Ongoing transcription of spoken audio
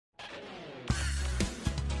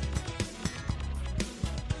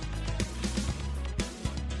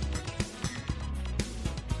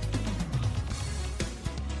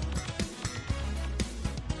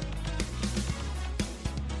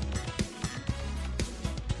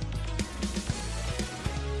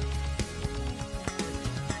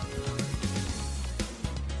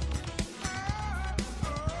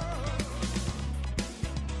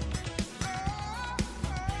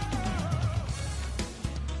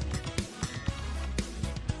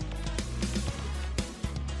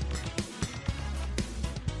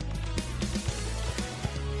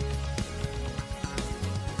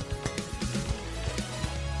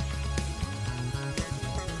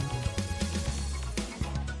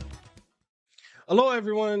Hello,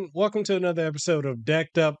 everyone. Welcome to another episode of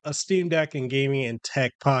Decked Up, a Steam Deck and Gaming and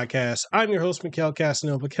Tech podcast. I'm your host, Mikhail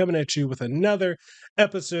Casanova, coming at you with another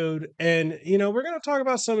episode. And, we're going to talk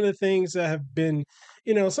about some of the things that have been,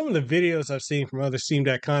 some of the videos I've seen from other Steam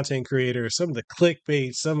Deck content creators, some of the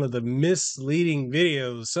clickbait, some of the misleading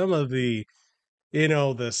videos, some of the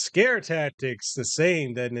scare tactics, the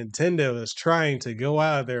same that Nintendo is trying to go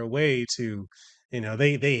out of their way to,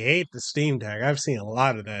 they hate the Steam Deck. I've seen a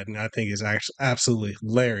lot of that, and I think it's actually absolutely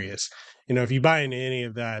hilarious. If you buy into any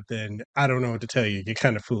of that, then I don't know what to tell you. You're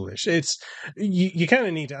kind of foolish. You kind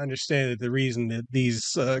of need to understand that the reason that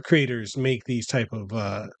these creators make these type of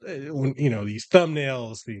these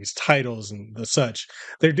thumbnails, these titles, and the such,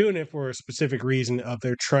 they're doing it for a specific reason of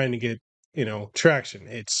they're trying to get traction.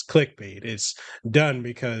 It's clickbait. It's done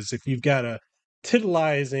because if you've got a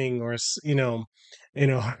titillizing or you know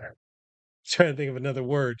trying to think of another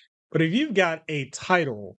word, but if you've got a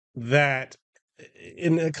title that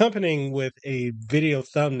in accompanying with a video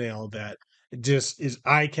thumbnail that just is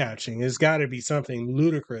eye-catching, it's got to be something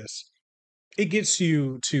ludicrous. It gets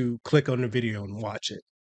you to click on the video and watch it.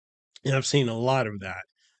 And I've seen a lot of that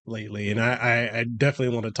lately, and I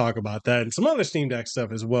definitely want to talk about that and some other Steam Deck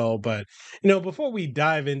stuff as well. But before we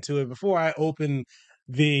dive into it, before I open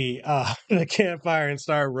the the campfire and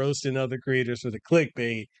start roasting other creators for the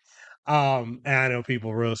clickbait, and I know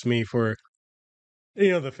people roast me for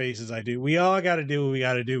the faces I do. We all got to do what we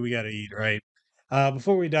got to do. We got to eat, right?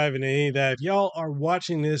 Before we dive into any of that, if y'all are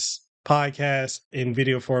watching this podcast in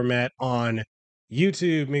video format on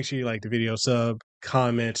YouTube, make sure you like the video, sub,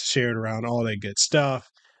 comment, share it around, all that good stuff.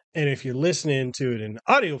 And if you're listening to it in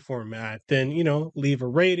audio format, then, leave a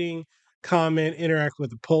rating, comment, interact with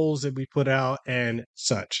the polls that we put out, and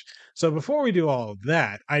such. So before we do all of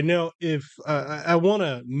that, I know if I want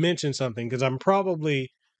to mention something because I'm probably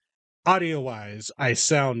audio wise, I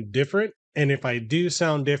sound different. And if I do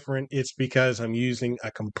sound different, it's because I'm using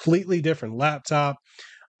a completely different laptop.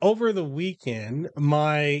 Over the weekend,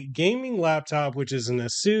 my gaming laptop, which is an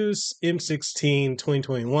Asus M16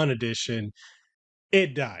 2021 edition,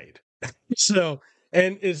 it died. So,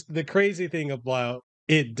 and is the crazy thing about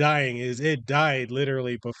it dying is it died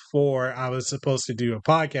literally before I was supposed to do a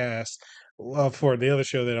podcast for the other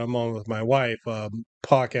show that I'm on with my wife,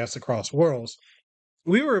 Podcast Across Worlds.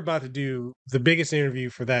 We were about to do the biggest interview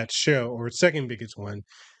for that show, or second biggest one.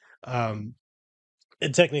 Um,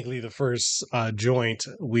 and technically the first joint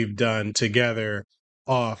we've done together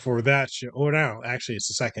for that show. Or now, actually, it's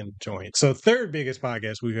the second joint. So third biggest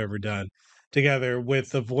podcast we've ever done together with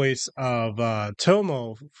the voice of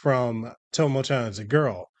Tomo from Tomo Chan as a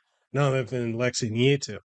Girl, none other than Lexi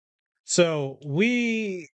Nieto. So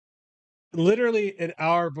we literally an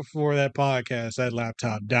hour before that podcast, that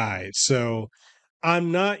laptop died. So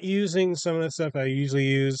I'm not using some of the stuff I usually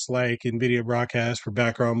use, like in video broadcast for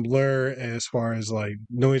background blur, as far as like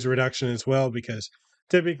noise reduction as well, because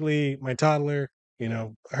typically my toddler,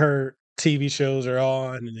 her TV shows are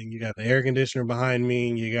on, and then you got the air conditioner behind me,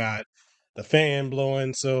 and you got the fan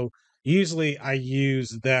blowing. So usually I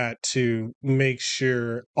use that to make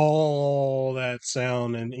sure all that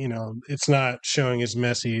sound and, it's not showing as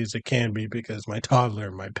messy as it can be because my toddler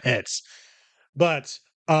and my pets. But,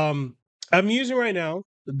 I'm using right now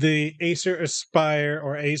the Acer Aspire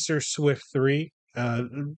or Acer Swift 3.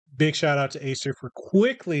 Big shout out to Acer for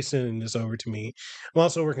quickly sending this over to me. I'm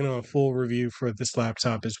also working on a full review for this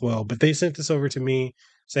laptop as well, but they sent this over to me,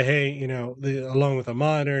 say, hey, along with a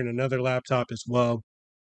monitor and another laptop as well.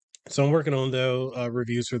 So I'm working on the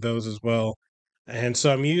reviews for those as well. And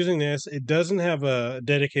so I'm using this. It doesn't have a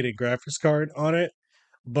dedicated graphics card on it,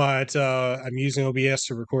 but I'm using OBS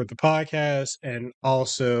to record the podcast, and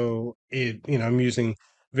also I'm using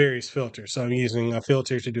various filters. So I'm using a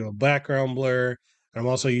filter to do a background blur. I'm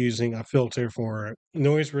also using a filter for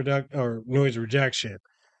noise rejection.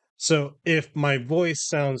 So if my voice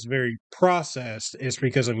sounds very processed, it's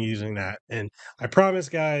because I'm using that. And I promise,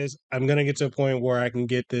 guys, I'm gonna get to a point where I can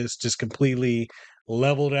get this just completely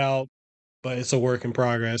leveled out, but it's a work in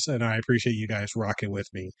progress, and I appreciate you guys rocking with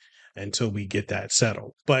me until we get that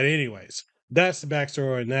settled. But anyways, that's the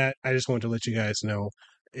backstory on that. I just wanted to let you guys know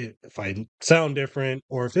if I sound different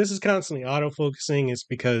or if this is constantly auto-focusing, it's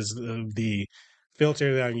because of the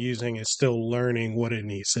filter that I'm using is still learning what it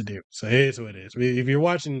needs to do. So it is what it is. If you're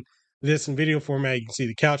watching this in video format, you can see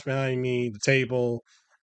the couch behind me, the table.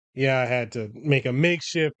 Yeah, I had to make a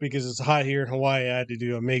makeshift because it's hot here in Hawaii. I had to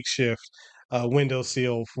do a makeshift window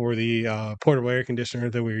seal for the portable air conditioner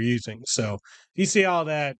that we were using. So you see all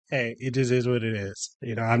that. Hey, it just is what it is.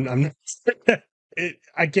 I'm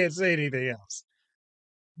I can't say anything else.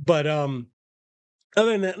 But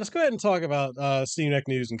other than that, let's go ahead and talk about Steam Deck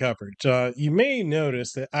news and coverage. You may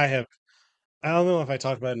notice that I don't know if I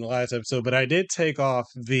talked about it in the last episode, but I did take off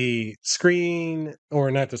the screen,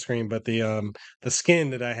 or not the screen, but the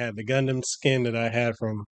skin that I had, the Gundam skin that I had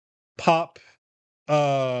from Pop.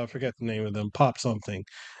 I forget the name of them, Pop something.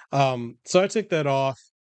 So I took that off,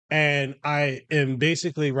 and I am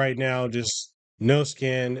basically right now just no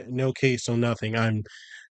skin, no case, no nothing. I'm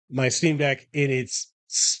my Steam Deck in its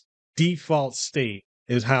default state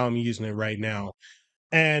is how I'm using it right now.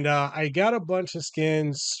 And I got a bunch of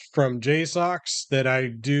skins from JSOX that I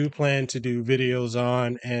do plan to do videos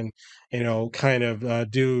on, and kind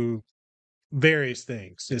of do various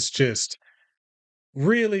things. It's just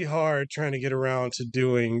really hard trying to get around to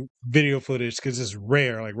doing video footage because it's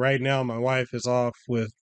rare. Like right now, my wife is off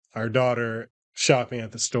with our daughter shopping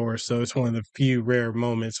at the store, so it's one of the few rare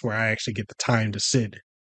moments where I actually get the time to sit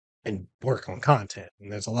and work on content.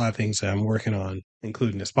 And there's a lot of things that I'm working on,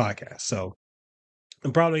 including this podcast. So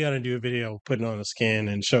I'm probably gonna do a video putting on a skin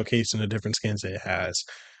and showcasing the different skins that it has.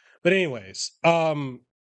 But anyways,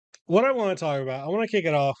 what I want to talk about, I want to kick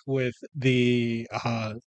it off with the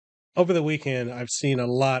over the weekend. I've seen a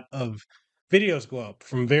lot of videos go up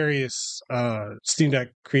from various Steam Deck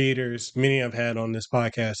creators. Many I've had on this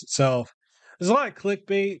podcast itself. There's a lot of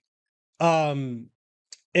clickbait, um,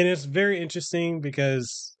 and it's very interesting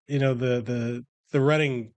because the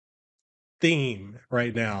running theme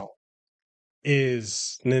right now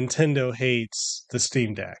is Nintendo hates the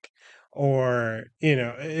Steam Deck. Or,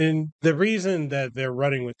 and the reason that they're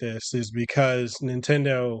running with this is because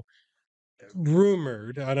Nintendo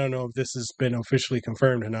rumored, I don't know if this has been officially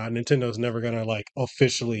confirmed or not. Nintendo's never going to like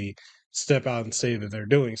officially step out and say that they're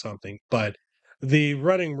doing something, but the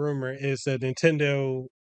running rumor is that Nintendo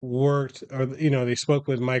worked, or they spoke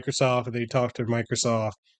with Microsoft, or they talked to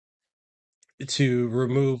Microsoft to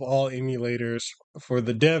remove all emulators for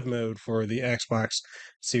the dev mode for the Xbox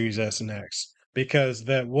Series S and X, because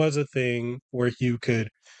that was a thing where you could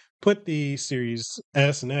put the Series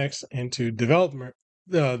S and X into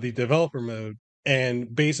the developer mode,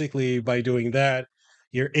 and basically by doing that,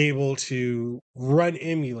 you're able to run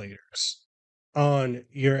emulators on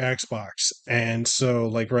your Xbox, and so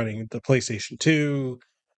like running the PlayStation 2,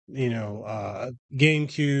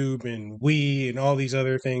 GameCube and Wii and all these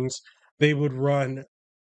other things, they would run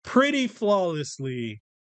pretty flawlessly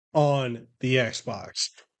on the Xbox.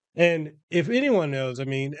 And if anyone knows, I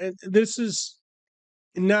mean, this is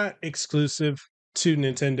not exclusive to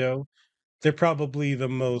Nintendo. They're probably the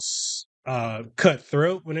most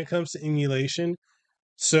cutthroat when it comes to emulation.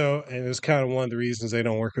 So, and it's kind of one of the reasons they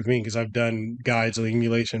don't work with me, because I've done guides on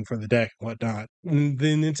emulation for the deck and whatnot.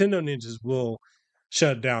 The Nintendo ninjas will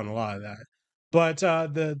shut down a lot of that. But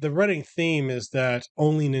the running theme is that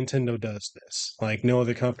only Nintendo does this. Like no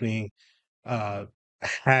other company uh,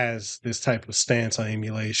 has this type of stance on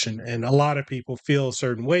emulation, and a lot of people feel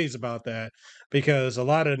certain ways about that because a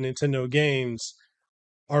lot of Nintendo games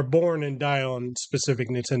are born and die on specific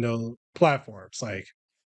Nintendo platforms. Like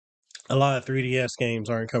a lot of 3DS games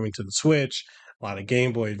aren't coming to the Switch. A lot of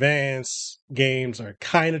Game Boy Advance games are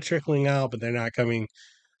kind of trickling out, but they're not coming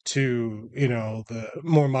to, the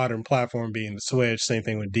more modern platform being the Switch. Same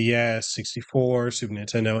thing with DS, 64, Super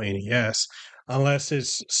Nintendo, NES. Unless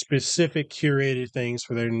it's specific curated things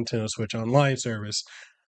for their Nintendo Switch Online service.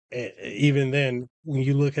 Even then, when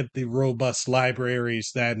you look at the robust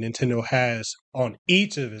libraries that Nintendo has on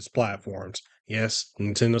each of its platforms, yes,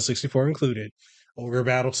 Nintendo 64 included, Ogre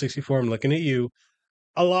Battle 64, I'm looking at you,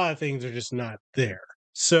 a lot of things are just not there.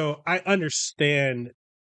 So I understand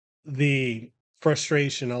the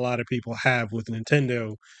frustration a lot of people have with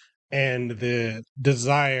Nintendo and the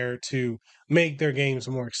desire to make their games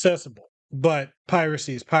more accessible. But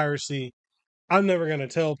piracy is piracy. I'm never going to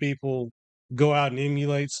tell people go out and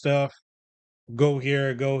emulate stuff. Go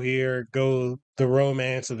here, go the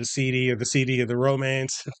romance of the CD, or the CD of the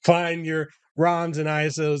romance. Find your ROMs and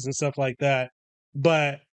ISOs and stuff like that.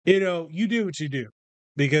 But, you do what you do,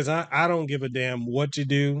 because I don't give a damn what you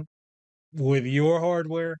do with your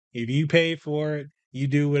hardware. If you pay for it, you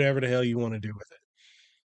do whatever the hell you want to do with it.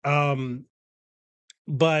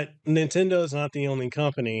 But Nintendo is not the only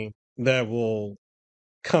company that will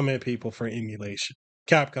come at people for emulation.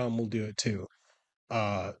 Capcom will do it too.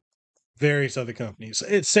 Uh, Various other companies.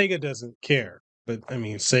 Sega doesn't care, but I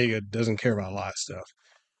mean, Sega doesn't care about a lot of stuff.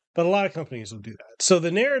 But a lot of companies will do that. So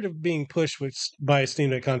the narrative being pushed by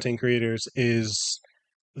Steam Deck content creators is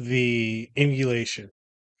the emulation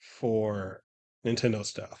for Nintendo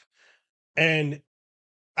stuff. And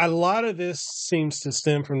a lot of this seems to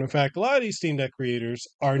stem from the fact a lot of these Steam Deck creators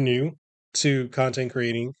are new to content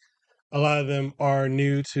creating. a lot of them are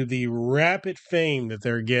new to the rapid fame that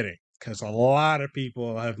they're getting because a lot of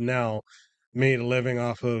people have now made a living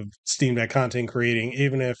off of Steam Deck content creating,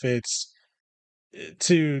 even if it's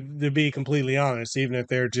to be completely honest, even if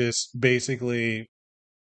they're just basically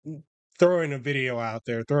throwing a video out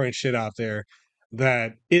there, throwing shit out there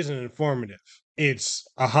that isn't informative. It's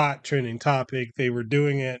a hot trending topic. They were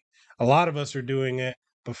doing it. A lot of us are doing it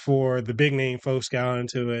before the big name folks got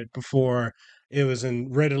into it, before it was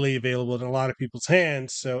readily available in a lot of people's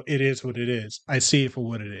hands. So it is what it is. I see it for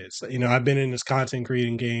what it is. You know, I've been in this content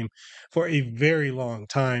creating game for a very long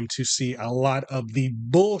time to see a lot of the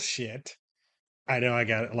bullshit. I know I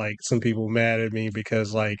got like some people mad at me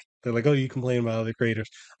because like they're like, "Oh, you complain about other creators."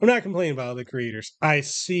 I'm not complaining about other creators. I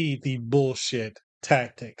see the bullshit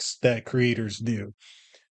tactics that creators do,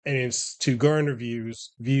 and it's to garner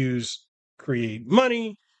views. Views create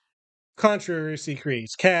money. Controversy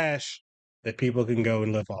creates cash that people can go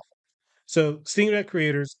and live off. So Steam Deck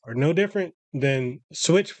creators are no different than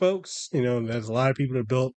Switch folks. You know, there's a lot of people that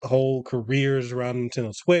built whole careers around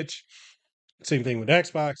Nintendo Switch. Same thing with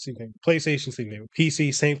Xbox, same thing with PlayStation, same thing with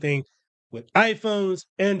PC, same thing with iPhones,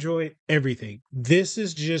 Android, everything. This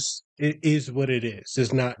is just, it is what it is.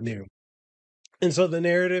 It's not new. And so the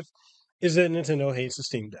narrative is that Nintendo hates the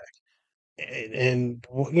Steam Deck.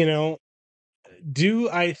 You know, do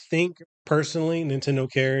I think personally Nintendo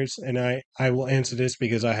cares? And I will answer this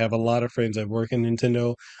because I have a lot of friends that work in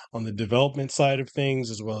Nintendo on the development side of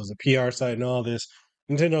things as well as the PR side and all this.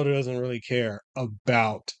 Nintendo doesn't really care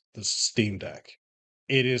about the Steam Deck.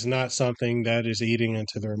 It is not something that is eating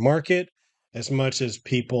into their market as much as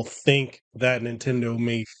people think that Nintendo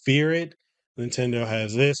may fear it. Nintendo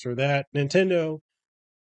has this or that. Nintendo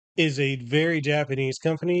is a very Japanese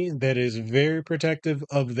company that is very protective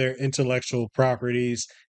of their intellectual properties.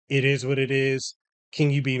 It is what it is.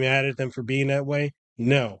 Can you be mad at them for being that way?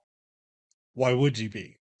 No. Why would you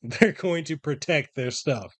be? They're going to protect their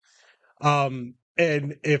stuff.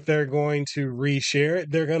 And if they're going to reshare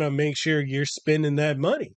it, they're going to make sure you're spending that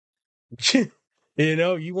money. You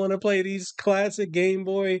know, you want to play these classic Game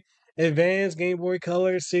Boy Advance, Game Boy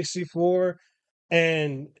Color, 64,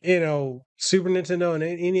 and, you know, Super Nintendo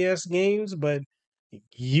and NES games, but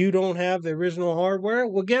you don't have the original hardware.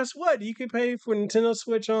 Well, guess what? You can pay for Nintendo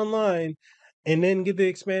Switch Online and then get the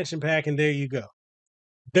expansion pack, and there you go.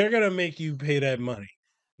 They're going to make you pay that money.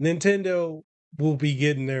 Nintendo will be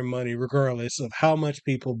getting their money regardless of how much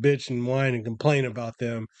people bitch and whine and complain about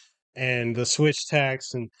them and the Switch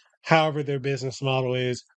tax and however their business model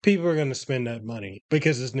is. People are going to spend that money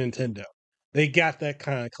because it's Nintendo. They got that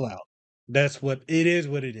kind of clout. That's what it is,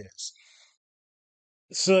 what it is.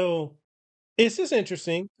 So it's just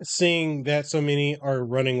interesting seeing that so many are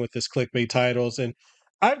running with this clickbait titles. And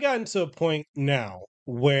I've gotten to a point now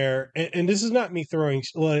where, and this is not me throwing,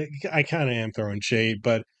 well, I kind of am throwing shade,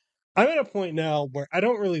 but I'm at a point now where I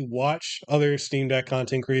don't really watch other Steam Deck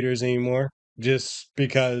content creators anymore just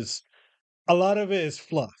because a lot of it is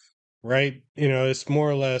fluff, right? You know, it's more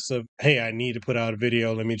or less of, hey, I need to put out a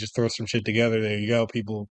video. Let me just throw some shit together. There you go.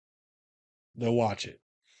 People, they'll watch it.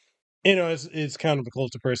 You know, it's kind of a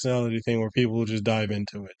cult of personality thing where people will just dive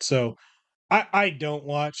into it. So I don't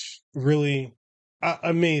watch really.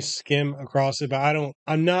 I may skim across it, but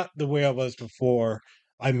I'm not the way I was before.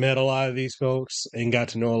 I met a lot of these folks and got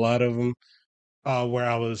to know a lot of them. Where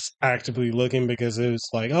I was actively looking because it was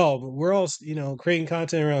like, oh, we're all creating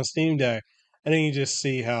content around Steam Deck, and then you just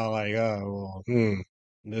see how like, oh, well,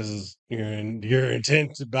 this is your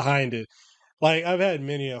intent behind it. Like I've had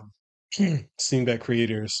many of Steam Deck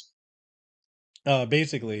creators,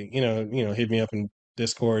 basically, hit me up in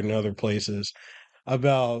Discord and other places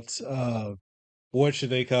about what should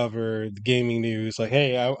they cover, the gaming news. Like,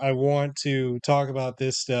 hey, I want to talk about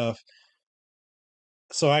this stuff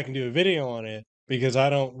so I can do a video on it because I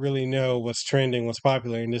don't really know what's trending, what's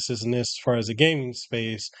popular, and this isn't this as far as the gaming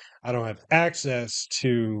space. I don't have access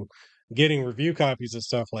to getting review copies of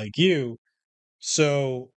stuff like you.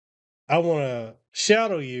 So I want to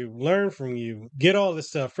shadow you, learn from you, get all this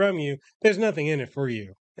stuff from you. There's nothing in it for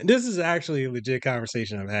you. And this is actually a legit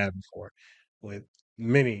conversation I've had before with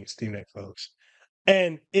many Steam Deck folks.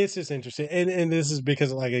 And it's just interesting. And this is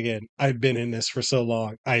because like again, I've been in this for so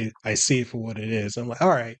long. I see it for what it is. I'm like, all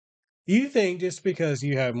right, you think just because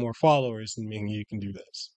you have more followers than me, you can do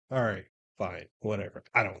this. All right, fine, whatever.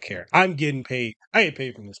 I don't care. I'm getting paid. I get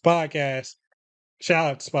paid from this podcast.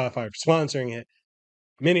 Shout out to Spotify for sponsoring it.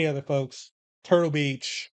 Many other folks, Turtle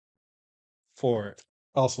Beach for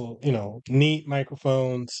also, neat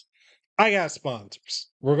microphones. I got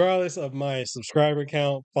sponsors. Regardless of my subscriber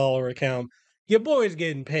count, follower count, your boy's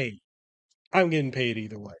getting paid. I'm getting paid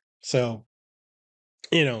either way. So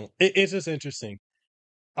it's just interesting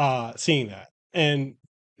seeing that. And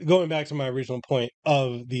going back to my original point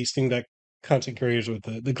of the Steam Deck content creators with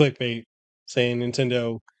the clickbait saying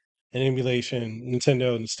Nintendo and emulation,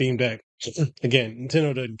 Nintendo and Steam Deck. Again,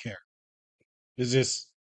 Nintendo doesn't care. It's just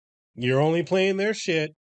you're only playing their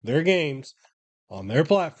shit, their games on their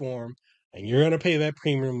platform, and you're gonna pay that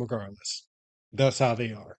premium regardless. That's how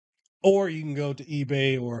they are. Or you can go to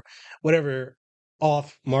eBay or whatever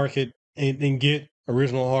off market and get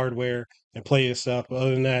original hardware and play your stuff. But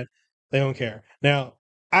other than that, they don't care. Now,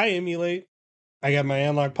 I emulate. I got my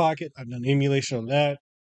Analog Pocket. I've done emulation on that,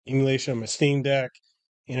 emulation on my Steam Deck.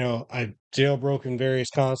 I jailbroken various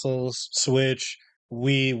consoles, Switch,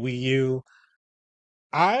 Wii U.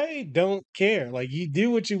 I don't care. Like you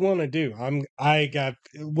do what you want to do. I got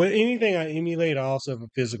with anything I emulate, I also have a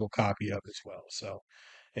physical copy of as well. So,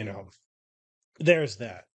 you know, there's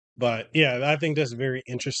that. But yeah, I think that's very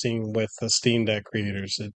interesting with the Steam Deck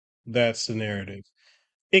creators. That's the narrative.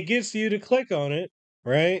 It gets you to click on it,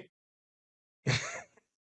 right?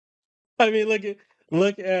 I mean,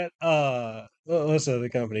 look at what's the other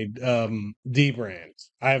company? D Brand.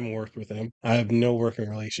 I haven't worked with them. I have no working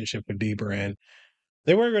relationship with D Brand.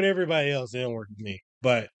 They work with everybody else. They don't work with me.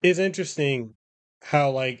 But it's interesting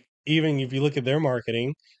how, like, even if you look at their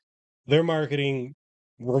marketing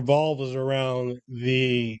revolves around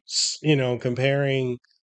comparing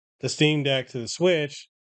the Steam Deck to the Switch,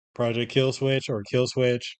 Project Kill Switch or Kill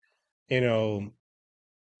Switch, you know,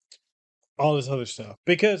 all this other stuff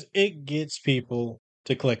because it gets people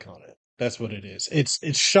to click on it. That's what it is.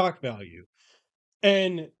 It's shock value,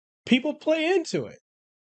 and people play into it.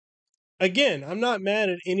 Again, I'm not mad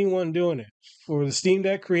at anyone doing it. For the Steam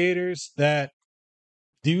Deck creators that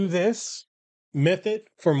do this method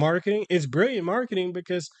for marketing, it's brilliant marketing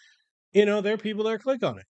because there are people that click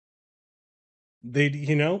on it.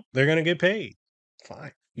 They're gonna get paid.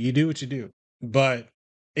 Fine, you do what you do, but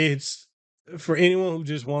it's for anyone who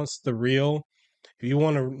just wants the real. If you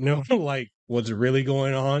want to know like what's really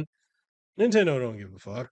going on, Nintendo don't give a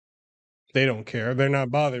fuck. They don't care. They're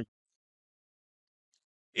not bothered.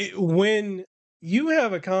 When you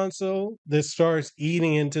have a console that starts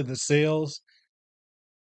eating into the sales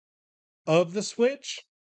of the Switch,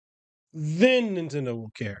 then Nintendo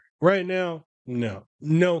will care. Right now,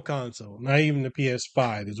 no console, not even the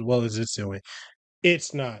PS5, as well as it's doing.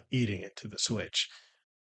 It's not eating into the Switch.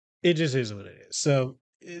 It just is what it is. So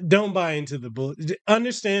don't buy into the bull.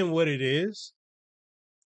 Understand what it is,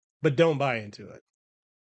 but don't buy into it.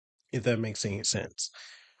 If that makes any sense.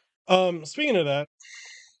 Speaking of that,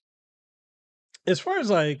 as far as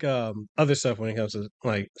like other stuff when it comes to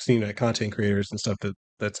like seeing that content creators and stuff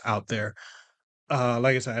that's out there,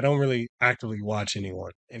 like I said, I don't really actively watch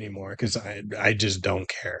anyone anymore because I just don't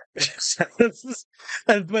care.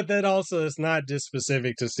 But that also is not just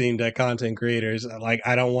specific to Steam Deck content creators. Like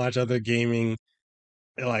I don't watch other gaming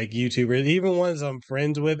like YouTubers, even ones I'm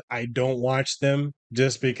friends with. I don't watch them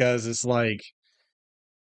just because it's like,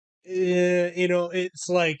 it's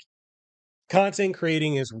like content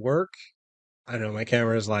creating is work. I know my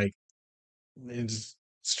camera is like it's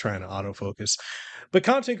trying to autofocus, but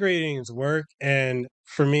content creating is work. And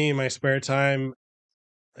for me, in my spare time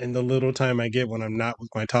and the little time I get when I'm not with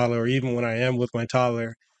my toddler, or even when I am with my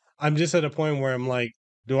toddler, I'm just at a point where I'm like,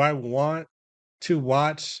 do I want to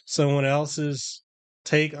watch someone else's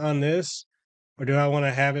take on this, or do I want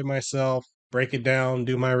to have it myself, break it down,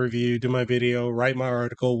 do my review, do my video, write my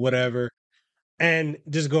article, whatever, and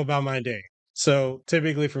just go about my day? So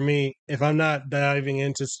typically for me, if I'm not diving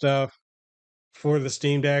into stuff for the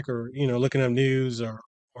Steam Deck or, looking up news or,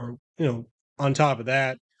 on top of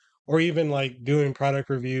that, or even like doing product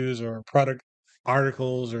reviews or product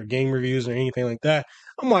articles or game reviews or anything like that,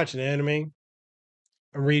 I'm watching anime,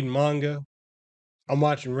 I'm reading manga, I'm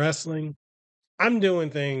watching wrestling, I'm doing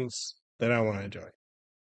things that I want to enjoy.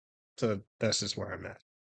 So that's just where I'm at.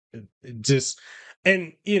 It just,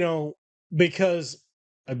 and, because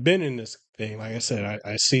I've been in this thing, like I said,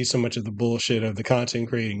 I see so much of the bullshit of the content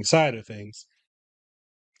creating side of things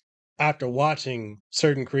after watching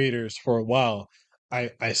certain creators for a while,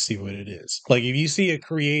 I see what it is. Like if you see a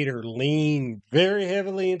creator lean very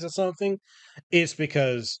heavily into something, it's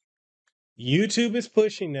because YouTube is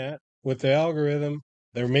pushing that with the algorithm.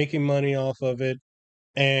 They're making money off of it,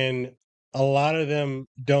 and a lot of them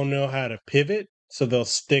don't know how to pivot, so they'll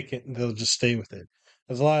stick it. They'll just stay with it.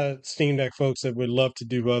 There's a lot of Steam Deck folks that would love to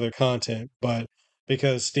do other content, but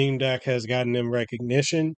because Steam Deck has gotten them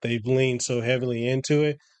recognition, they've leaned so heavily into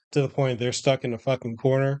it to the point they're stuck in a fucking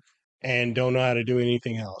corner and don't know how to do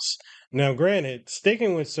anything else. Now, granted,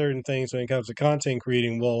 sticking with certain things when it comes to content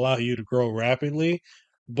creating will allow you to grow rapidly,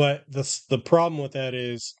 But the problem with that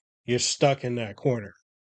is you're stuck in that corner.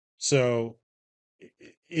 So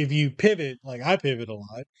if you pivot, like I pivot a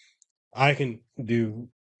lot, I can do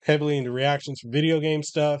heavily into reactions for video game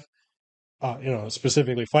stuff,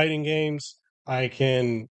 specifically fighting games. I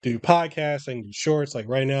can do podcasts, I can do shorts. Like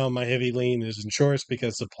right now, my heavy lean is in shorts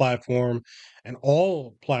because the platform and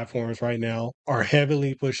all platforms right now are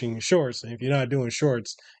heavily pushing shorts. And if you're not doing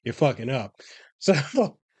shorts, you're fucking up. So,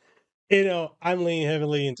 I'm leaning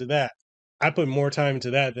heavily into that. I put more time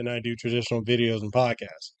into that than I do traditional videos and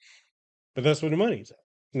podcasts. But that's where the money's at.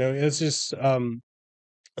 It's just like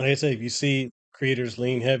I say, if you see creators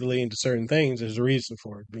lean heavily into certain things, there's a reason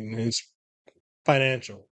for it. I mean, it's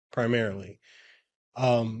financial primarily.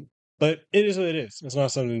 Um, but it is what it is. It's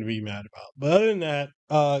not something to be mad about. But other than that,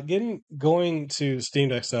 going to Steam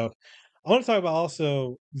Deck stuff, I want to talk about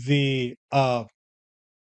also the so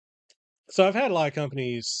I've had a lot of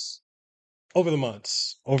companies over the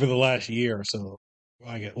months, over the last year or so.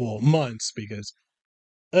 I get months because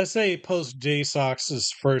let's say post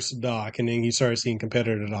JSOC's first doc, and then you start seeing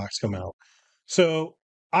competitor docs come out. So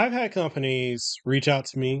I've had companies reach out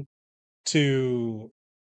to me to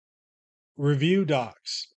review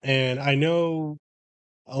docs, and I know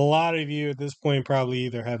a lot of you at this point probably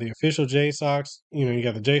either have the official JSOCs, you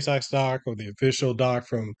got the JSOCs doc or the official doc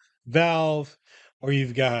from Valve, or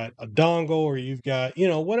you've got a dongle, or you've got,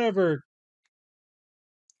 whatever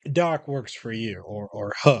doc works for you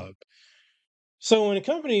or hub. So when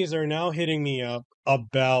companies are now hitting me up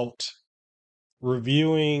about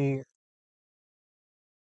reviewing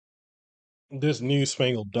this new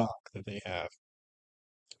spangled doc that they have,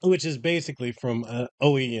 which is basically from an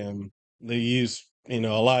OEM. They use, a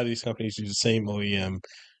lot of these companies use the same OEM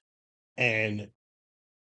and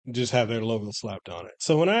just have their logo slapped on it.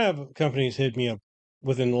 So when I have companies hit me up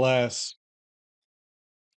within the last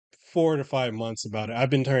 4 to 5 months about it, I've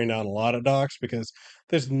been turning down a lot of docs because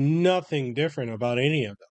there's nothing different about any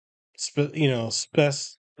of them.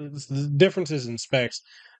 The differences in specs.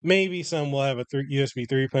 Maybe some will have a USB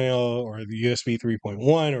 3.0 or the USB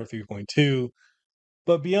 3.1 or 3.2.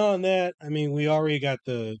 But beyond that, I mean, we already got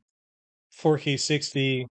the 4K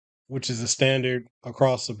 60, which is the standard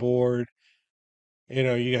across the board. You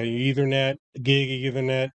got your Ethernet, gig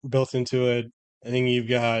Ethernet built into it. And then you've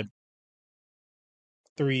got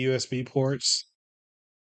 3 USB ports.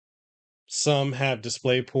 Some have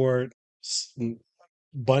DisplayPort.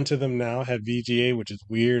 Bunch of them now have VGA, which is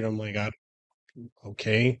weird. I'm like,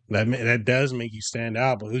 okay, that does make you stand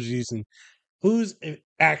out, but who's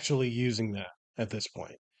actually using that at this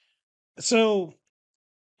point? So,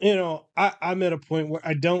 I'm at a point where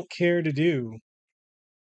I don't care to do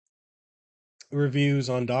reviews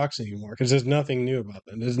on docs anymore because there's nothing new about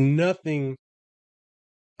them. There's nothing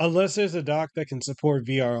unless there's a dock that can support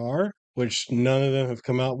VRR, which none of them have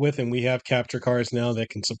come out with, and we have capture cards now that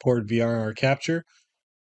can support VRR capture.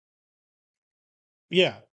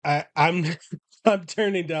 Yeah, I'm I'm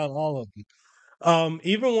turning down all of them.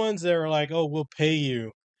 Even ones that are like, "Oh, we'll pay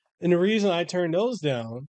you," and the reason I turn those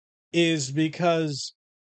down is because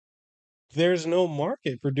there's no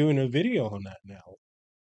market for doing a video on that now.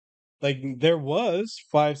 Like there was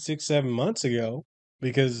 5, 6, 7 months ago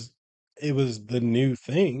because it was the new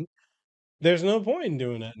thing. There's no point in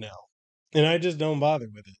doing that now. And I just don't bother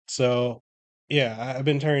with it. So, yeah, I've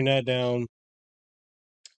been turning that down.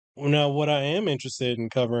 Well, now, what I am interested in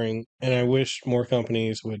covering, and I wish more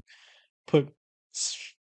companies would put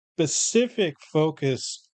specific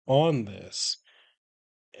focus on this,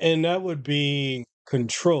 and that would be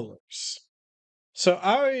controllers. So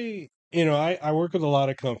I work with a lot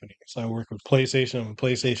of companies. I work with PlayStation. I'm a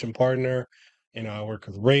PlayStation partner. I work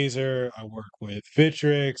with Razer. I work with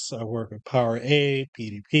Vitrix. I work with PowerA,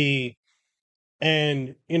 PDP.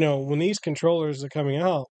 And, when these controllers are coming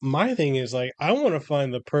out, my thing is like, I want to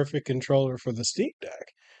find the perfect controller for the Steam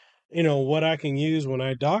Deck. What I can use when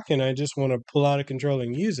I dock, and I just want to pull out a controller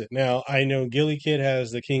and use it. Now, I know GillyKit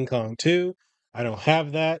has the King Kong 2. I don't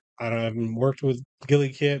have that. I haven't worked with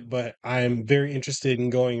GillyKit, but I'm very interested in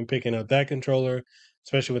going and picking up that controller,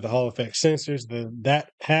 especially with the Hall effect sensors that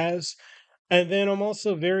has. And then I'm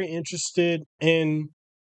also very interested in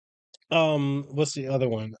what's the other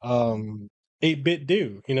one? 8-bit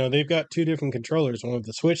do. They've got two different controllers, one with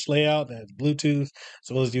the switch layout that has Bluetooth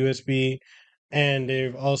as well as USB, and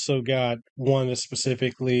they've also got one that's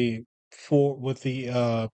specifically for with the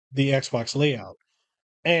Xbox layout.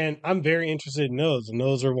 And I'm very interested in those, and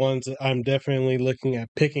those are ones that I'm definitely looking at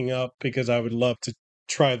picking up because I would love to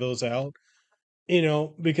try those out.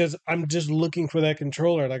 Because I'm just looking for that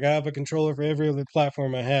controller. Like I have a controller for every other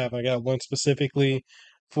platform I have. I got one specifically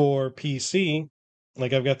for PC,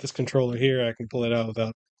 like I've got this controller here. I can pull it out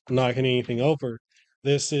without knocking anything over.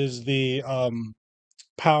 This is the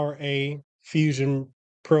Power A Fusion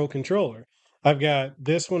Pro controller. I've got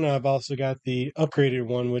this one. I've also got the upgraded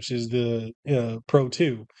one, which is the Pro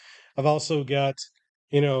 2. I've also got,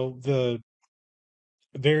 the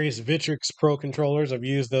various Vitrix Pro controllers. I've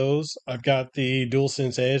used those. I've got the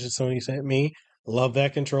DualSense Edge that Sony sent me. Love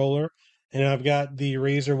that controller. And I've got the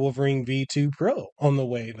Razer Wolverine V2 Pro on the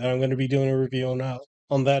way that I'm going to be doing a review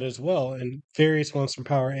on that as well, and various ones from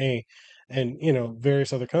Power A and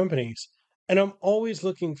various other companies. And I'm always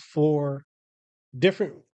looking for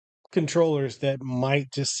different controllers that might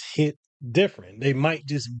just hit different. They might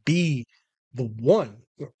just be the one.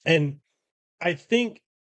 And I think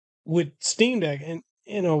with Steam Deck, and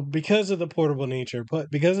because of the portable nature, but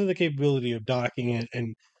because of the capability of docking it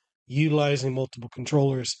and utilizing multiple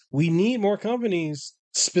controllers, we need more companies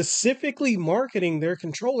specifically marketing their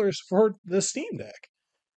controllers for the Steam Deck.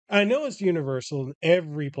 I know it's universal in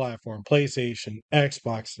every platform, PlayStation,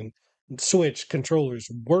 Xbox, and Switch controllers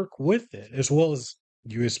work with it, as well as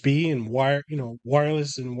USB and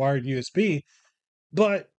wireless and wired USB.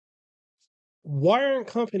 But why aren't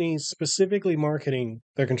companies specifically marketing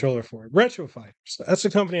their controller for it? Retro Fighters, that's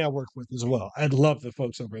the company I work with as well. I love the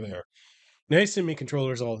folks over there. They send me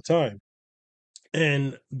controllers all the time,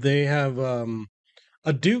 and they have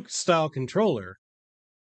a Duke style controller,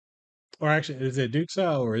 or actually, is it a Duke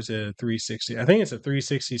style or is it a 360? I think it's a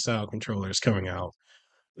 360 style controller is coming out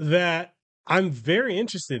that I'm very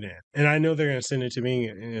interested in, and I know they're going to send it to me.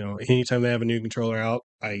 Anytime they have a new controller out,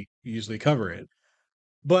 I usually cover it.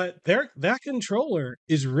 But that controller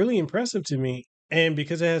is really impressive to me, and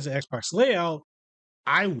because it has an Xbox layout,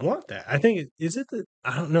 I want that. I think is it the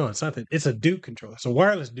I don't know. It's not that. It's a Duke controller. It's a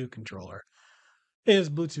wireless Duke controller. It has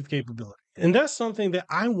Bluetooth capability, and that's something that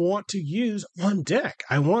I want to use on deck.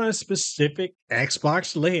 I want a specific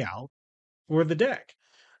Xbox layout for the deck.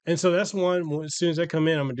 And so that's one. As soon as I come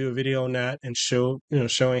in, I'm gonna do a video on that and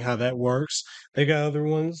showing how that works. They got other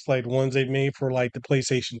ones, like ones they've made for like the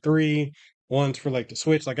PlayStation 3, ones for like the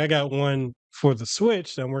Switch. Like I got one for the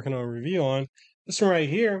Switch that I'm working on a review on. This one right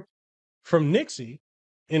here from Nixie,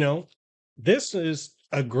 you know, this is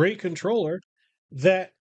a great controller that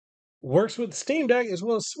works with Steam Deck as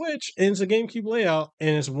well as Switch, and it's a GameCube layout,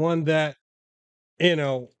 and it's one that, you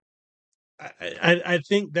know, I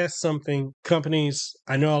think that's something companies.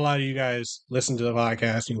 I know a lot of you guys listen to the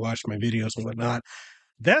podcast and you watch my videos and whatnot.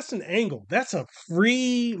 That's an angle. That's a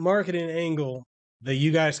free marketing angle that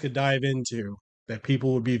you guys could dive into that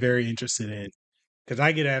people would be very interested in. Because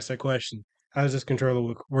I get asked that question: how does this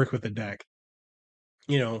controller work with the deck?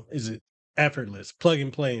 Is it effortless, plug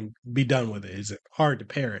and play, and be done with it? Is it hard to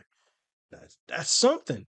pair it? That's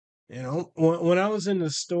something. When I was in the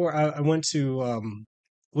store, I went to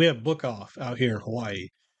we have book off out here in Hawaii.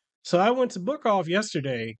 So I went to book off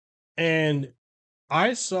yesterday and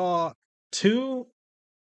I saw two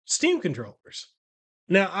Steam controllers.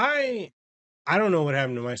 Now I don't know what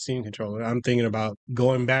happened to my Steam controller. I'm thinking about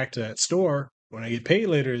going back to that store when I get paid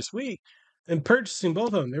later this week and purchasing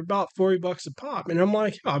both of them. They're about $40 a pop. And I'm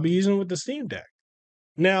like, I'll be using them with the Steam Deck.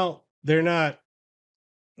 Now, they're not,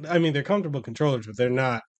 I mean, they're comfortable controllers, but they're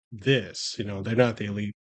not this. They're not the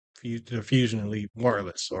Elite, the Fusion Elite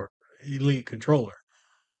Wireless or Elite controller.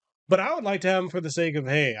 But I would like to have them for the sake of,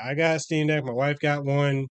 hey, I got a Steam Deck, my wife got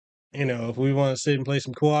one. If we want to sit and play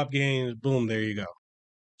some co-op games, boom, there you go.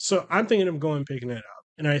 So I'm thinking of going and picking it up.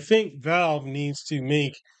 And I think Valve needs to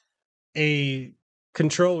make a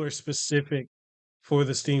controller specific for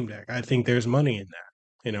the Steam Deck. I think there's money in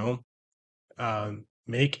that.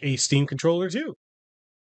 Make a Steam controller too.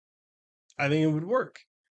 I think it would work.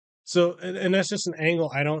 So, and that's just an angle.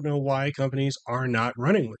 I don't know why companies are not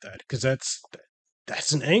running with that, because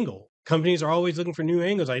that's an angle. Companies are always looking for new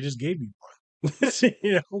angles. I just gave you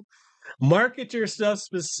one. Market your stuff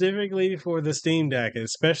specifically for the Steam Deck,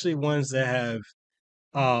 especially ones that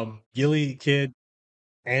have Gilly Kid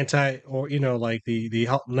anti, or like the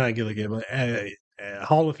not Gilly Kid, but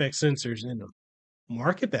Hall effect sensors in them.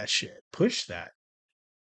 Market that shit. Push that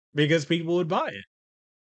because people would buy it.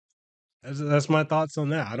 That's my thoughts on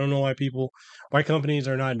that. I don't know why companies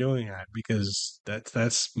are not doing that, because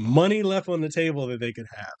that's money left on the table that they could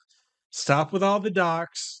have. Stop with all the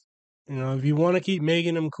docks. If you want to keep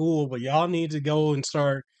making them cool, but y'all need to go and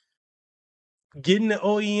start getting the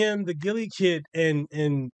OEM, the Gilly Kit, and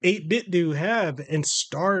 8-Bit do have, and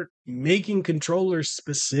start making controllers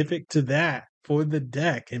specific to that for the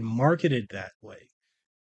deck and market it that way.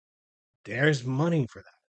 There's money for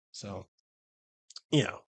that. So,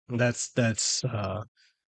 that's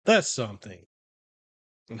something.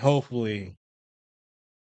 And hopefully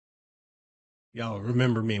y'all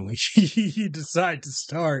remember me when he decided to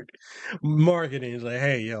start marketing. It's like,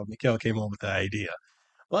 hey, yo, Mikhail came up with the idea.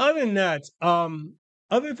 Well, other than that,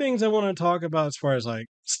 other things I want to talk about as far as like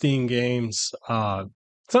Steam games,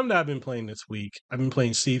 something that I've been playing this week. I've been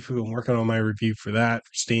playing Sifu and working on my review for that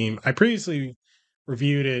for Steam. I previously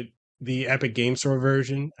reviewed it, the Epic Game Store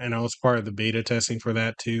version, and I was part of the beta testing for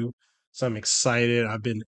that too. So I'm excited. I've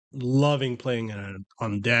been loving playing it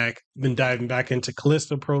on deck. Been diving back into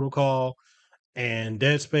Callisto Protocol and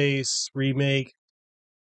Dead Space remake,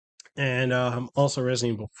 and also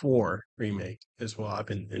Resident Evil 4 remake as well. I've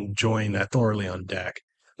been enjoying that thoroughly on deck.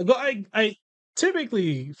 But I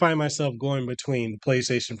typically find myself going between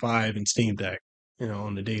PlayStation 5 and Steam Deck,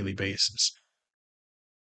 on a daily basis.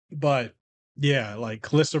 But yeah, like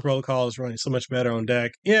Callisto Protocol is running so much better on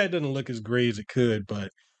deck. Yeah, it doesn't look as great as it could, but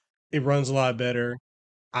it runs a lot better.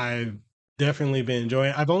 I've definitely been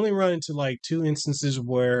enjoying it. I've only run into like two instances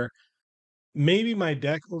where maybe my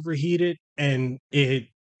deck overheated and it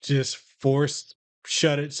just forced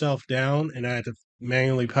shut itself down and I had to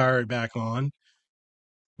manually power it back on.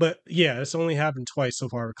 But yeah, it's only happened twice so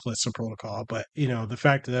far with Callisto Protocol. But the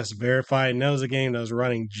fact that that's verified, and that was a game that was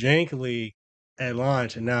running jankily at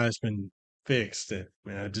launch, and now it's been fixed. And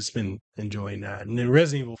man, I've just been enjoying that. And then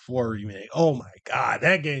Resident Evil 4 remake. Oh my god,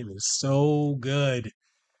 that game is so good.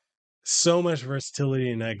 So much versatility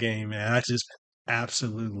in that game, man. I just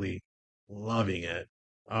absolutely loving it.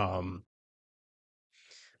 Um,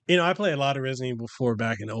 I played a lot of Resident Evil 4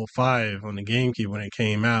 back in '05 on the GameCube when it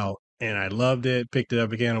came out, and I loved it. Picked it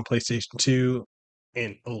up again on PlayStation 2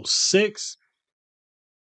 in '06.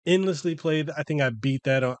 Endlessly played. I think I beat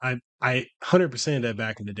that on I 100% that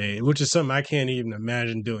back in the day, which is something I can't even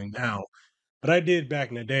imagine doing now. But I did back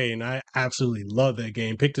in the day, and I absolutely love that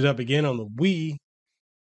game. Picked it up again on the Wii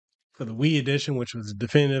for the Wii edition, which was the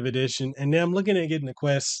definitive edition. And then I'm looking at getting the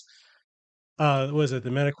Quest. Was it the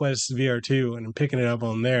MetaQuest VR2? And I'm picking it up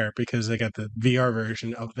on there because they got the VR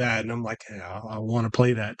version of that, and I'm like, yeah, I want to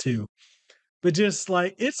play that too. But just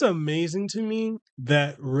like it's amazing to me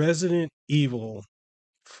that Resident Evil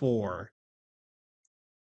 4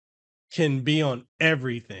 can be on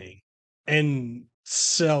everything and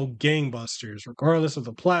sell gangbusters regardless of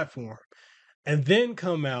the platform, and then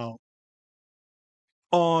come out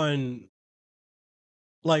on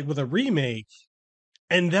like with a remake,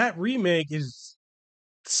 and that remake is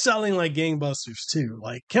selling like gangbusters too.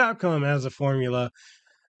 Like Capcom has a formula,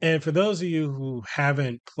 and for those of you who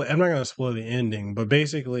haven't played, I'm not going to spoil the ending, but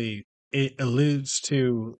basically it alludes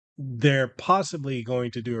to they're possibly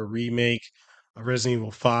going to do a remake of Resident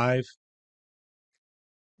Evil 5,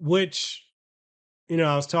 which I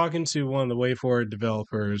was talking to one of the Way Forward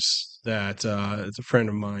developers that is a friend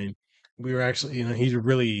of mine. We were actually, he's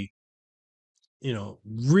really,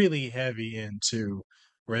 really heavy into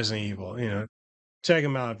Resident Evil. Check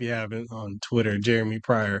him out if you haven't on Twitter, Jeremy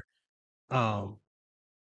Pryor. Um,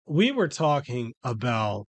 we were talking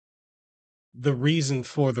about the reason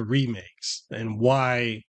for the remakes and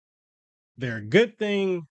why they're a good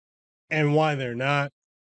thing and why they're not.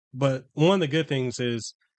 But one of the good things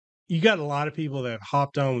is you got a lot of people that have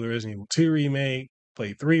hopped on with the Resident Evil 2 remake,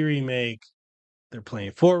 played 3 remake, they're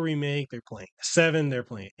playing 4 remake, they're playing 7, they're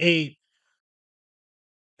playing 8.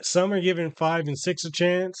 Some are giving 5 and 6 a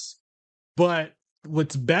chance. But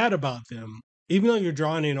what's bad about them, even though you're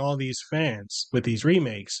drawing in all these fans with these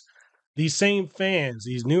remakes, these same fans,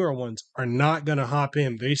 these newer ones, are not going to hop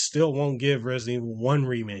in. They still won't give Resident Evil 1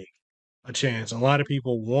 remake a chance. A lot of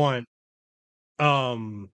people want,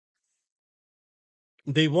 um,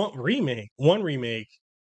 they want one remake,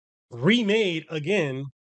 remade again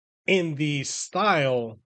in the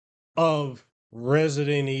style of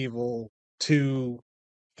Resident Evil 2,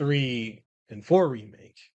 3, and 4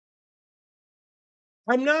 remake.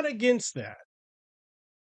 I'm not against that.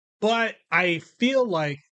 But I feel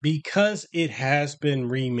like because it has been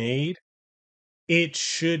remade, it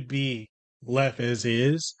should be left as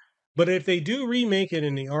is. But if they do remake it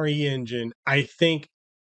in the RE engine, I think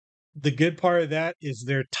the good part of that is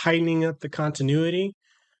they're tightening up the continuity,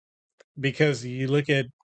 because you look at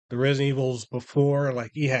the Resident Evils before,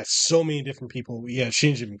 like you had so many different people. You had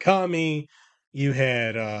Shinji Mikami, you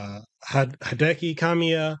had Hideki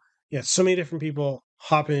Kamiya, you had so many different people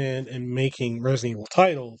hopping in and making Resident Evil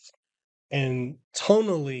titles, and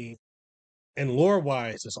tonally and lore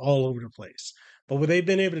wise, it's all over the place. But what they've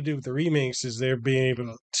been able to do with the remakes is they're being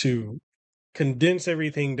able to condense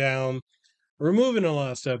everything down, removing a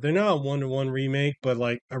lot of stuff. They're not a 1-to-1 remake, but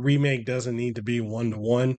like a remake doesn't need to be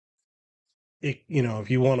 1-to-1. If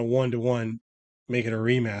you want a 1-to-1, make it a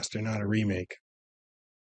remaster, not a remake.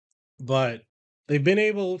 But they've been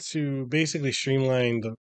able to basically streamline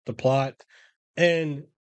the plot. And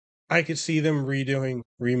I could see them redoing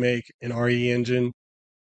remake an RE engine,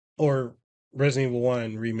 or Resident Evil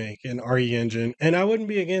 1 remake an RE engine, and I wouldn't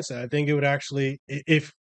be against it. I think it would actually,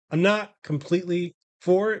 if I'm not completely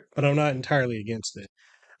for it, but I'm not entirely against it.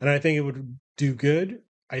 And I think it would do good.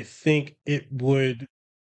 I think it would,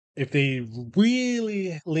 if they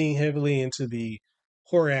really lean heavily into the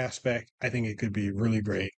horror aspect, I think it could be really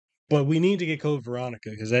great. But we need to get Code Veronica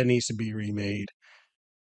because that needs to be remade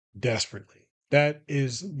desperately. That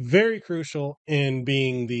is very crucial in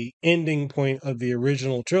being the ending point of the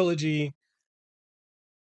original trilogy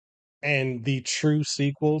and the true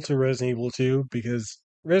sequel to Resident Evil 2, because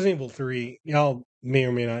Resident Evil 3, y'all may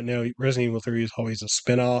or may not know, Resident Evil 3 is always a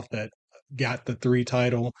spinoff that got the 3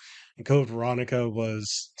 title. And Code Veronica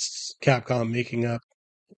was Capcom making up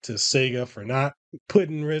to Sega for not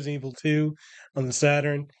putting Resident Evil 2 on the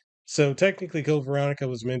Saturn. So technically, Code Veronica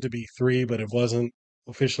was meant to be 3, but it wasn't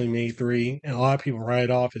officially made 3. And a lot of people write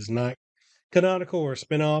it off as not canonical or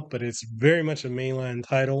spinoff, but it's very much a mainline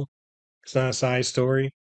title. It's not a side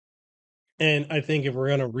story. And I think if we're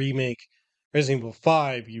going to remake Resident Evil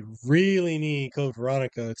 5, you really need Code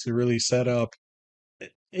Veronica to really set up,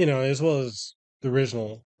 as well as the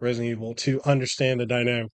original Resident Evil, to understand the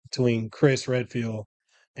dynamic between Chris Redfield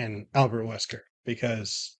and Albert Wesker,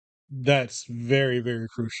 because that's very, very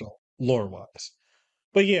crucial lore wise.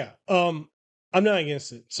 But yeah, I'm not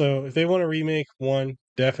against it. So if they want to remake 1,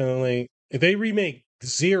 definitely. If they remake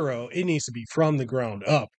 0, it needs to be from the ground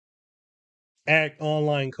up. Act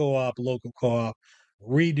online co-op, local co-op,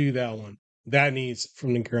 redo that one. That needs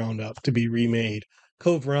from the ground up to be remade.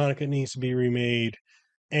 Code Veronica needs to be remade.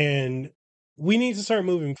 And we need to start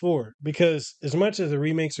moving forward, because as much as the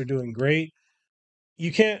remakes are doing great,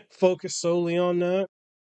 you can't focus solely on that.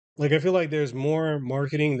 Like, I feel like there's more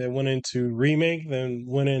marketing that went into remake than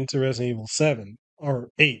went into Resident Evil 7 or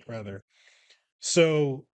 8 rather.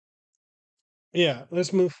 So yeah,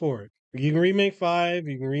 let's move forward. You can remake 5,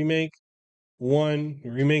 you can remake 1, you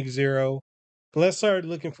can remake 0. But let's start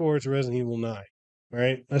looking forward to Resident Evil 9.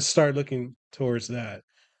 Right? Let's start looking towards that.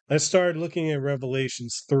 Let's start looking at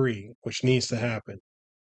Revelations 3, which needs to happen.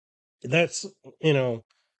 That's, you know,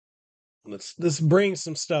 let's bring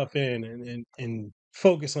some stuff in, and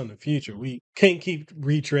focus on the future. We can't keep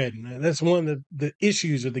retreading. That's one of the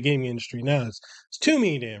issues of the gaming industry now. It's too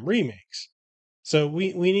many damn remakes. So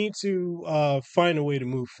we need to find a way to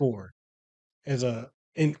move forward as a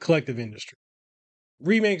collective industry.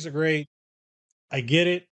 Remakes are great. I get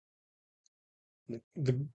it.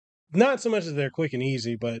 The Not so much that they're quick and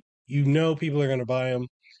easy, but people are going to buy them.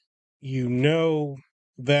 You know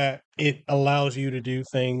that it allows you to do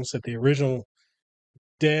things that the original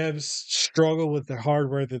devs struggle with the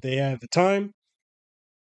hardware that they had at the time.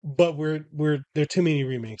 But there are too many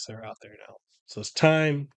remakes that are out there now, so it's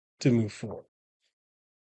time to move forward.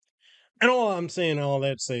 And all I'm saying, all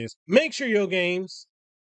that to say is, make sure your games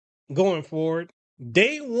going forward,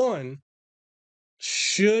 day one,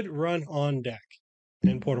 should run on deck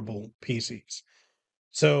and portable PCs.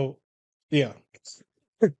 So, yeah,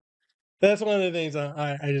 that's one of the things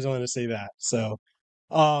I just wanted to say that. So,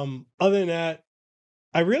 other than that,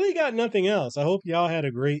 I really got nothing else. I hope y'all had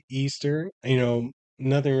a great Easter.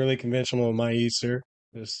 Nothing really conventional with my Easter.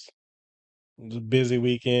 Just It was a busy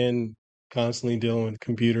weekend, constantly dealing with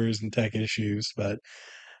computers and tech issues. But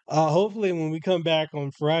hopefully, when we come back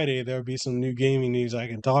on Friday, there'll be some new gaming news I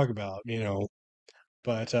can talk about.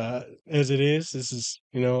 But as it is, this is,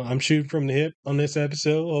 I'm shooting from the hip on this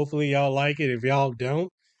episode. Hopefully, y'all like it. If y'all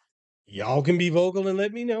don't, y'all can be vocal and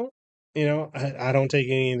let me know. I don't take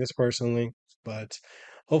any of this personally, but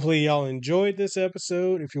hopefully y'all enjoyed this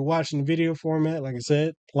episode. If you're watching the video format, like I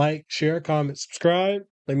said, like, share, comment, subscribe.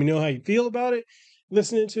 Let me know how you feel about it.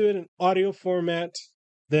 Listening to it in audio format,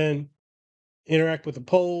 then interact with the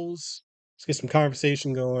polls. Let's get some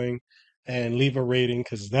conversation going and leave a rating,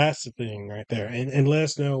 because that's the thing right there. And let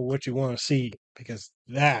us know what you want to see, because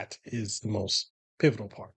that is the most pivotal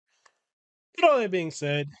part. With all that being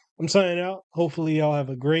said, I'm signing out. Hopefully, y'all have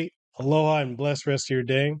a great aloha and blessed rest of your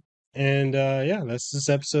day. And yeah, that's this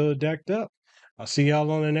episode decked up. I'll see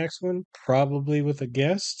y'all on the next one, probably with a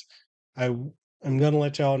guest. I'm gonna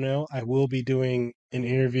let y'all know I will be doing an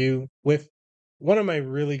interview with one of my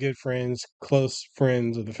really good friends, close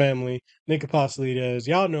friends of the family, Nick Apostolides.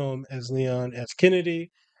 Y'all know him as Leon S. Kennedy,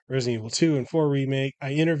 Resident Evil 2 and 4 remake.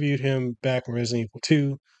 I interviewed him back when Resident Evil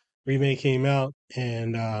 2 remake came out,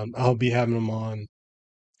 and I'll be having him on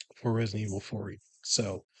for Resident Evil 4 remake.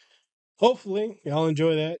 So hopefully y'all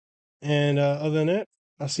enjoy that. And other than that,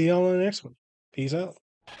 I'll see y'all on the next one. Peace out.